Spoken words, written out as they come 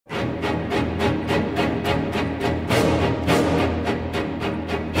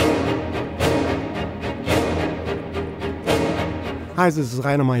Hi, this is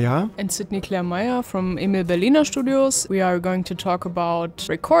Rainer Maillard. And Sidney Claire Meyer from Emil Berliner Studios. We are going to talk about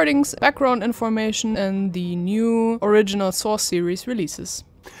recordings, background information, and the new original source series releases.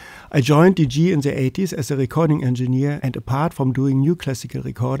 I joined DG in the 80s as a recording engineer, and apart from doing new classical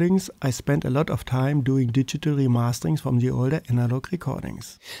recordings, I spent a lot of time doing digital remasterings from the older analog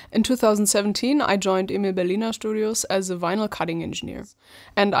recordings. In 2017, I joined Emil Berliner Studios as a vinyl cutting engineer,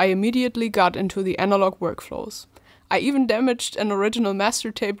 and I immediately got into the analog workflows. I even damaged an original master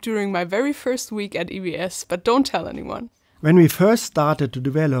tape during my very first week at EBS, but don't tell anyone. When we first started to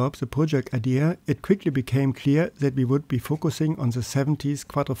develop the project idea, it quickly became clear that we would be focusing on the 70s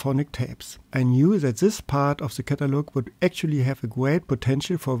quadraphonic tapes. I knew that this part of the catalog would actually have a great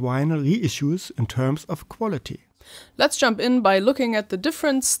potential for vinyl reissues in terms of quality. Let's jump in by looking at the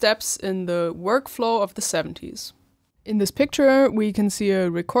different steps in the workflow of the 70s. In this picture, we can see a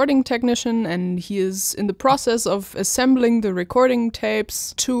recording technician, and he is in the process of assembling the recording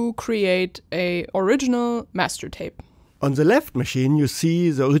tapes to create an original master tape. On the left machine, you see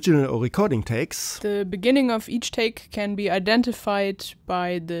the original recording takes. The beginning of each take can be identified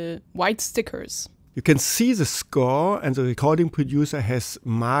by the white stickers. You can see the score, and the recording producer has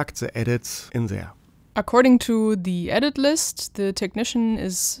marked the edits in there. According to the edit list, the technician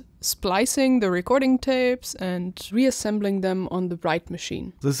is splicing the recording tapes and reassembling them on the right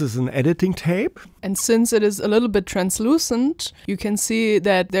machine. This is an editing tape. And since it is a little bit translucent, you can see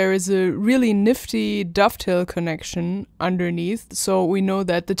that there is a really nifty dovetail connection underneath, so we know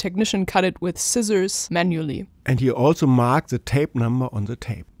that the technician cut it with scissors manually. And he also marked the tape number on the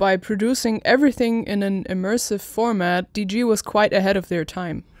tape. By producing everything in an immersive format, DG was quite ahead of their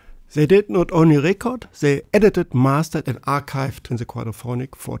time. They did not only record, they edited, mastered and archived in the quadraphonic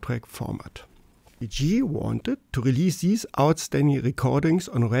 4-track format. DG wanted to release these outstanding recordings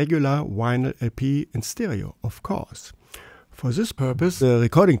on regular vinyl LP in stereo, of course. For this purpose, the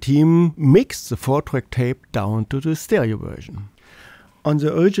recording team mixed the 4-track tape down to the stereo version. On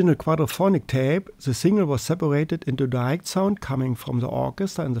the original quadraphonic tape, the signal was separated into direct sound coming from the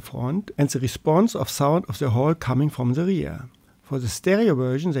orchestra in the front and the response of sound of the hall coming from the rear. For the stereo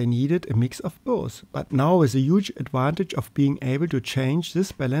version, they needed a mix of both, but now with a huge advantage of being able to change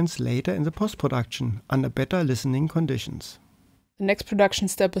this balance later in the post-production under better listening conditions. The next production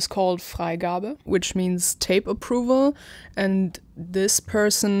step is called Freigabe, which means tape approval, and this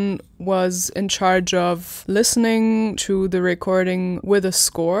person was in charge of listening to the recording with a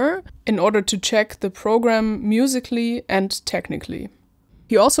score in order to check the program musically and technically.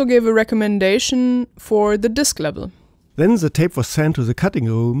 He also gave a recommendation for the disc level. Then the tape was sent to the cutting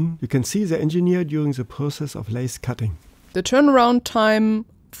room. You can see the engineer during the process of lace cutting. The turnaround time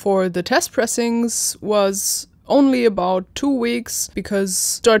for the test pressings was only about 2 weeks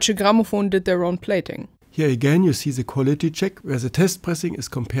because Deutsche Grammophon did their own plating. Here again you see the quality check where the test pressing is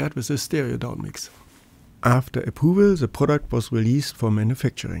compared with the stereo downmix. After approval, the product was released for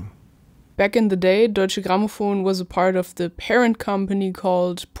manufacturing. Back in the day, Deutsche Grammophon was a part of the parent company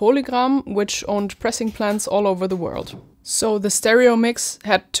called Polygram, which owned pressing plants all over the world. So the stereo mix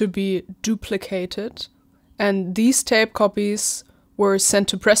had to be duplicated, and these tape copies were sent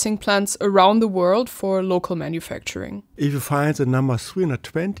to pressing plants around the world for local manufacturing. If you find the number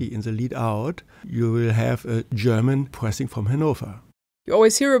 320 in the lead out, you will have a German pressing from Hanover. You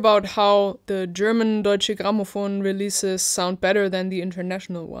always hear about how the German Deutsche Grammophon releases sound better than the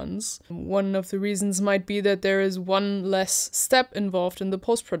international ones. One of the reasons might be that there is one less step involved in the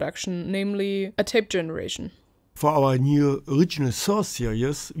post-production, namely a tape generation. For our new original source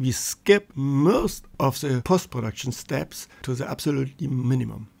series, we skip most of the post-production steps to the absolutely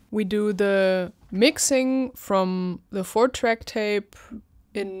minimum. We do the mixing from the 4-track tape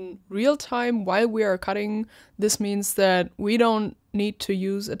in real time while we are cutting. This means that we don't need to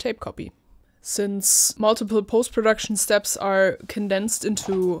use a tape copy. Since multiple post-production steps are condensed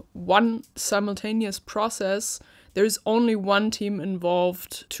into one simultaneous process, there's only one team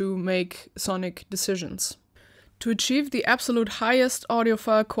involved to make sonic decisions. To achieve the absolute highest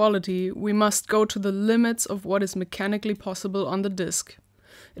audiophile quality, we must go to the limits of what is mechanically possible on the disc.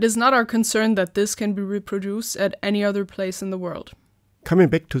 It is not our concern that this can be reproduced at any other place in the world. Coming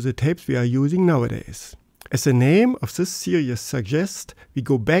back to the tapes we are using nowadays. As the name of this series suggests, we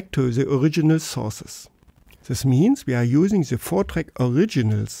go back to the original sources. This means we are using the 4-track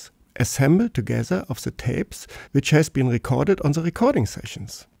originals assembled together of the tapes which has been recorded on the recording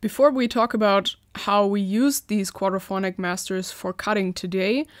sessions. Before we talk about how we use these quadraphonic masters for cutting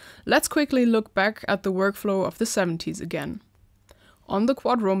today, let's quickly look back at the workflow of the 70s again. On the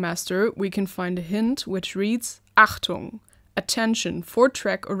Quadro master, we can find a hint which reads Achtung, attention,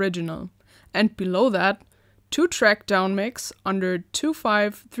 4-track original, and below that, 2-track downmix under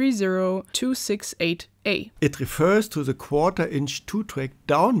 2530268A. It refers to the quarter-inch 2-track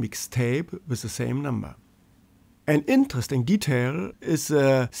downmix tape with the same number. An interesting detail is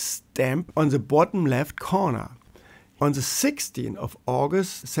a stamp on the bottom left corner. On the 16th of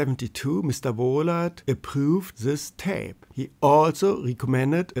August 1972, Mr. Wohlert approved this tape. He also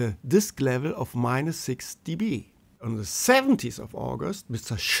recommended a disc level of -6 dB. On the 17th of August,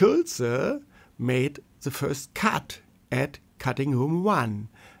 Mr. Schulze made the first cut at cutting room 1,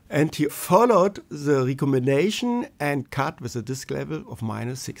 and he followed the recommendation and cut with a disc level of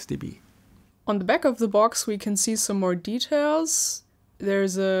 -6 dB. On the back of the box we can see some more details.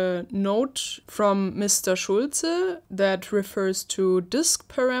 There's a note from Mr. Schulze that refers to disc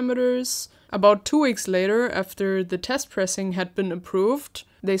parameters. About 2 weeks later, after the test pressing had been approved,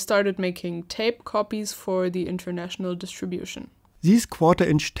 they started making tape copies for the international distribution. These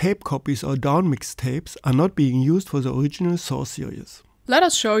quarter-inch tape copies or downmix tapes are not being used for the original source series. Let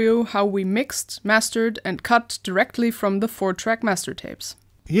us show you how we mixed, mastered and cut directly from the 4-track master tapes.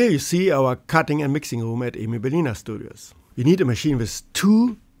 Here you see our cutting and mixing room at Emil Berliner Studios. We need a machine with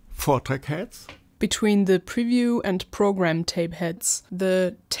 2 4-track heads. Between the preview and program tape heads,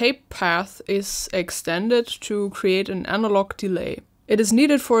 the tape path is extended to create an analog delay. It is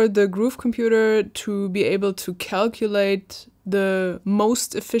needed for the Groove computer to be able to calculate the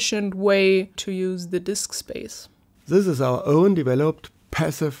most efficient way to use the disk space. This is our own developed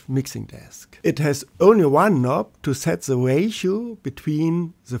passive mixing desk. It has only one knob to set the ratio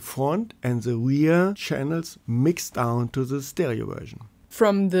between the front and the rear channels mixed down to the stereo version.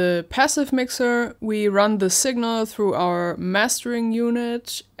 From the passive mixer, we run the signal through our mastering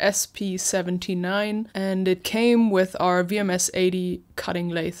unit, SP79, and it came with our VMS80 cutting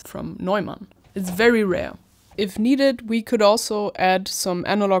lathe from Neumann. It's very rare. If needed, we could also add some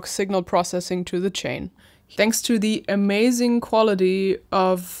analog signal processing to the chain. Thanks to the amazing quality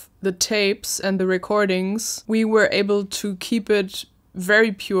of the tapes and the recordings, we were able to keep it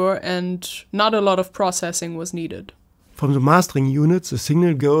very pure and not a lot of processing was needed. From the mastering unit, the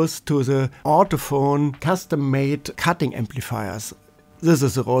signal goes to the audiophile custom-made cutting amplifiers. This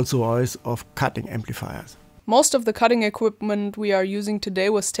is the Rolls-Royce of cutting amplifiers. Most of the cutting equipment we are using today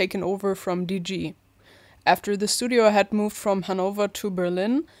was taken over from DG. After the studio had moved from Hanover to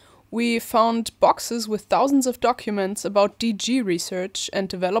Berlin, we found boxes with thousands of documents about DG research and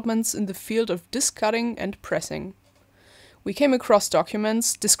developments in the field of disc cutting and pressing. We came across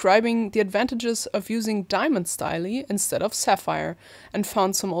documents describing the advantages of using diamond style instead of sapphire and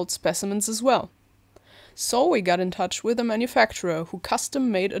found some old specimens as well. So we got in touch with a manufacturer who custom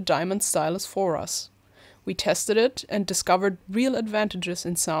made a diamond stylus for us. We tested it and discovered real advantages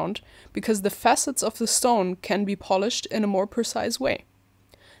in sound because the facets of the stone can be polished in a more precise way.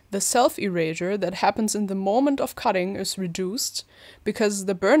 The self-erasure that happens in the moment of cutting is reduced because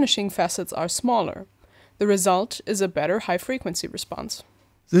the burnishing facets are smaller. The result is a better high-frequency response.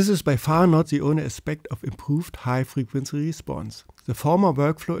 This is by far not the only aspect of improved high-frequency response. The former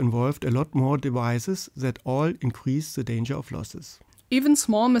workflow involved a lot more devices that all increase the danger of losses. Even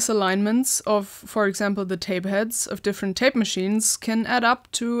small misalignments of, for example, the tape heads of different tape machines can add up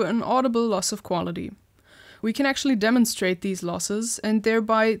to an audible loss of quality. We can actually demonstrate these losses and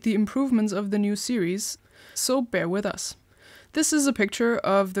thereby the improvements of the new series, so bear with us. This is a picture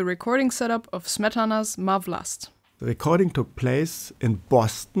of the recording setup of Smetana's Ma Vlast. The recording took place in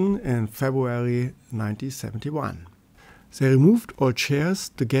Boston in February 1971. They removed all chairs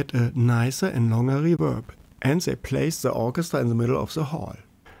to get a nicer and longer reverb, and they placed the orchestra in the middle of the hall.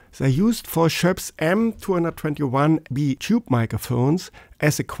 They used 4 Schoeps M221B tube microphones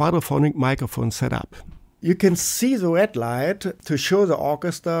as a quadraphonic microphone setup. You can see the red light to show the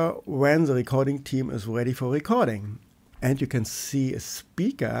orchestra when the recording team is ready for recording. And you can see a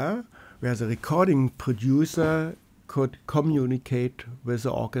speaker where the recording producer could communicate with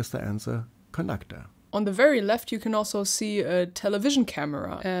the orchestra and the conductor. On the very left you can also see a television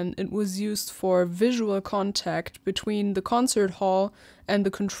camera, and it was used for visual contact between the concert hall and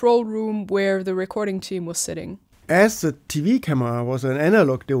the control room where the recording team was sitting. As the TV camera was an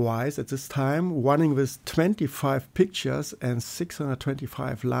analog device at this time, running with 25 pictures and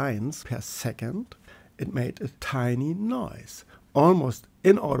 625 lines per second, it made a tiny noise, almost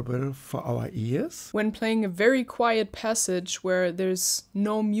inaudible for our ears. When playing a very quiet passage where there's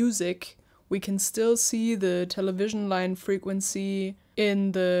no music, we can still see the television line frequency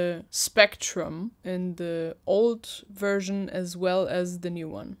in the spectrum, in the old version as well as the new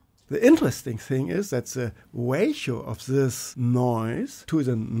one. The interesting thing is that the ratio of this noise to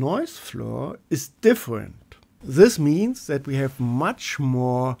the noise floor is different. This means that we have much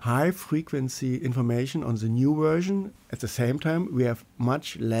more high-frequency information on the new version. At the same time, we have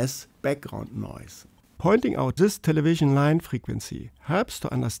much less background noise. Pointing out this television line frequency helps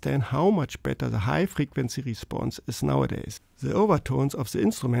to understand how much better the high-frequency response is nowadays. The overtones of the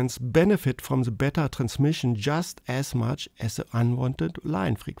instruments benefit from the better transmission just as much as the unwanted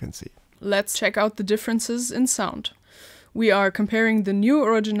line frequency. Let's check out the differences in sound. We are comparing the new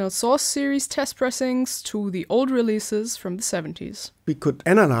original Source series test pressings to the old releases from the 70s. We could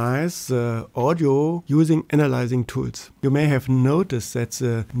analyze the audio using analyzing tools. You may have noticed that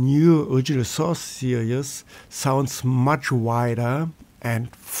the new original Source series sounds much wider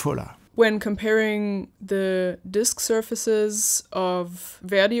and fuller. When comparing the disc surfaces of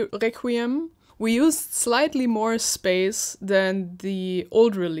Verdi Requiem, we used slightly more space than the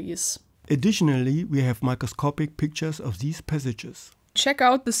old release. Additionally, we have microscopic pictures of these passages. Check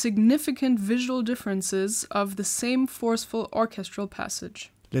out the significant visual differences of the same forceful orchestral passage.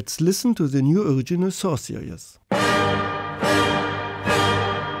 Let's listen to the new original Source series.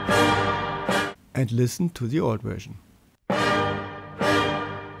 And listen to the old version.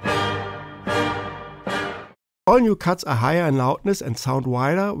 All new cuts are higher in loudness and sound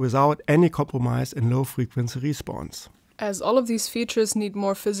wider without any compromise in low frequency response. As all of these features need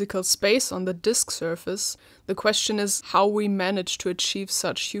more physical space on the disc surface, the question is how we managed to achieve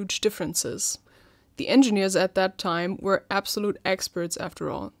such huge differences. The engineers at that time were absolute experts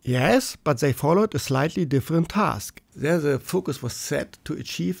after all. Yes, but they followed a slightly different task. There the focus was set to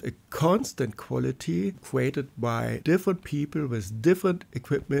achieve a constant quality created by different people with different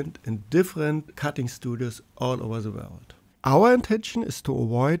equipment in different cutting studios all over the world. Our intention is to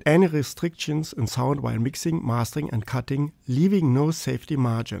avoid any restrictions in sound while mixing, mastering and cutting, leaving no safety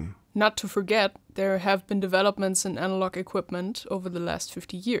margin. Not to forget, there have been developments in analog equipment over the last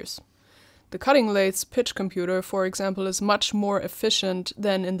 50 years. The cutting lathe pitch computer, for example, is much more efficient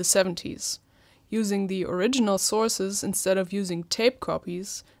than in the 70s. Using the original sources instead of using tape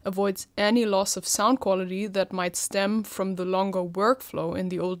copies avoids any loss of sound quality that might stem from the longer workflow in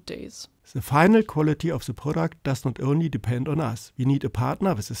the old days. The final quality of the product does not only depend on us. We need a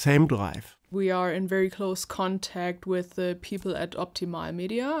partner with the same drive. We are in very close contact with the people at Optimal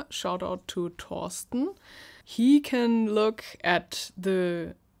Media. Shout out to Torsten. He can look at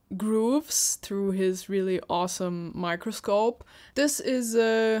the grooves through his really awesome microscope. This is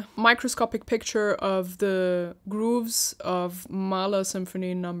a microscopic picture of the grooves of Mahler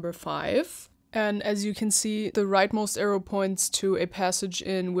Symphony No. 5. And as you can see, the rightmost arrow points to a passage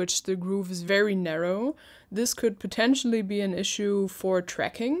in which the groove is very narrow. This could potentially be an issue for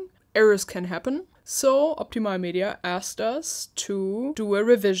tracking. Errors can happen. So Optimal Media asked us to do a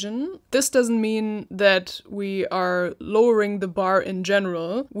revision. This doesn't mean that we are lowering the bar in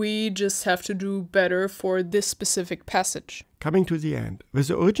general. We just have to do better for this specific passage. Coming to the end, with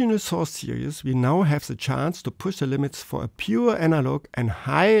the original Source series, we now have the chance to push the limits for a pure analog and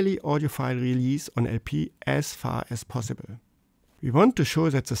highly audiophile release on LP as far as possible. We want to show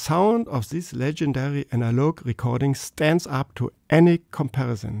that the sound of this legendary analog recording stands up to any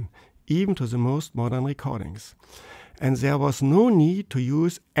comparison, even to the most modern recordings. And there was no need to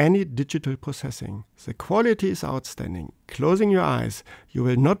use any digital processing. The quality is outstanding. Closing your eyes, you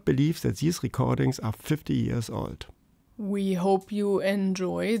will not believe that these recordings are 50 years old. We hope you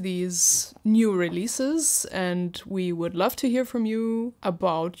enjoy these new releases, and we would love to hear from you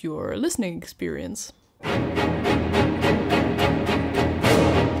about your listening experience.